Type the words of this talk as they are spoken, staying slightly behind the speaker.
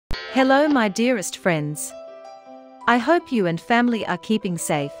Hello my dearest friends. I hope you and family are keeping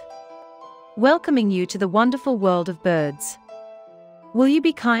safe. Welcoming you to the wonderful world of birds. Will you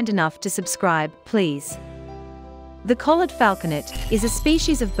be kind enough to subscribe, please? The collared falconet is a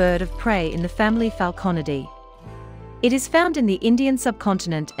species of bird of prey in the family Falconidae. It is found in the Indian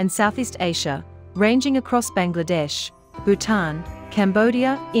subcontinent and Southeast Asia, ranging across Bangladesh, Bhutan,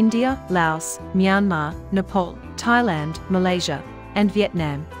 Cambodia, India, Laos, Myanmar, Nepal, Thailand, Malaysia, and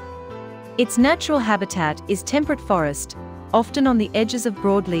Vietnam. Its natural habitat is temperate forest, often on the edges of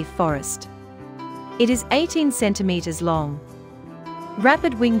broadleaf forest. It is 18 centimeters long.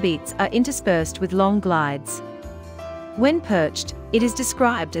 Rapid wingbeats are interspersed with long glides. When perched, it is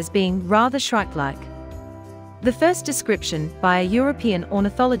described as being rather shrikelike. The first description by a European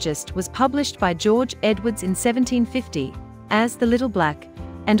ornithologist was published by George Edwards in 1750 as the little black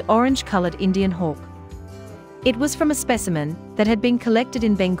and orange-colored Indian hawk. It was from a specimen that had been collected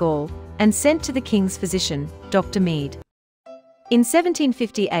in Bengal and sent to the king's physician, Dr. Mead. In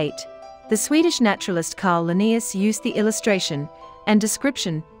 1758, the Swedish naturalist Carl Linnaeus used the illustration and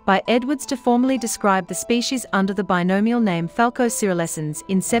description by Edwards to formally describe the species under the binomial name Falco cærulescens.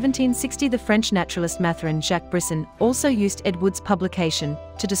 In 1760, the French naturalist Mathurin Jacques Brisson also used Edwards' publication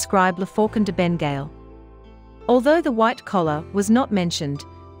to describe the Faucon de Bengale. Although the white collar was not mentioned,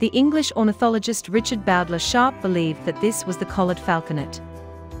 the English ornithologist Richard Bowdler Sharpe believed that this was the collared falconet.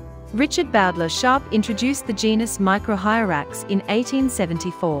 Richard Bowdler Sharpe introduced the genus Microhierax in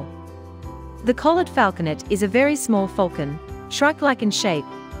 1874. The collared falconet is a very small falcon, shrike-like in shape,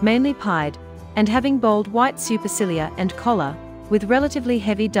 mainly pied, and having bold white supercilia and collar, with relatively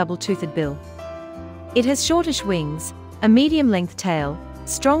heavy double-toothed bill. It has shortish wings, a medium-length tail,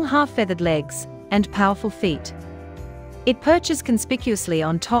 strong half-feathered legs, and powerful feet. It perches conspicuously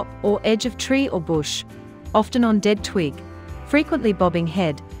on top or edge of tree or bush, often on dead twig, frequently bobbing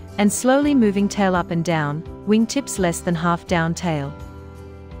head, and slowly moving tail up and down, wingtips less than half down tail.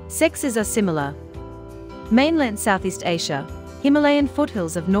 Sexes are similar. Mainland Southeast Asia, Himalayan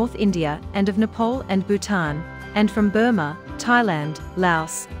foothills of North India and of Nepal and Bhutan, and from Burma, Thailand,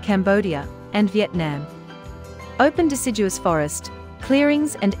 Laos, Cambodia, and Vietnam. Open deciduous forest,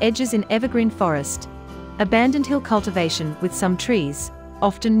 clearings and edges in evergreen forest, abandoned hill cultivation with some trees,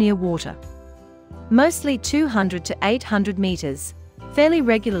 often near water. Mostly 200 to 800 meters, fairly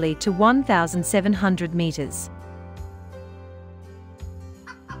regularly to 1,700 meters.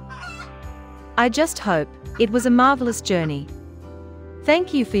 I just hope it was a marvelous journey.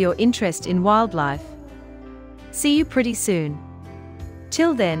 Thank you for your interest in wildlife. See you pretty soon.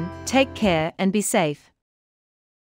 Till then, take care and be safe.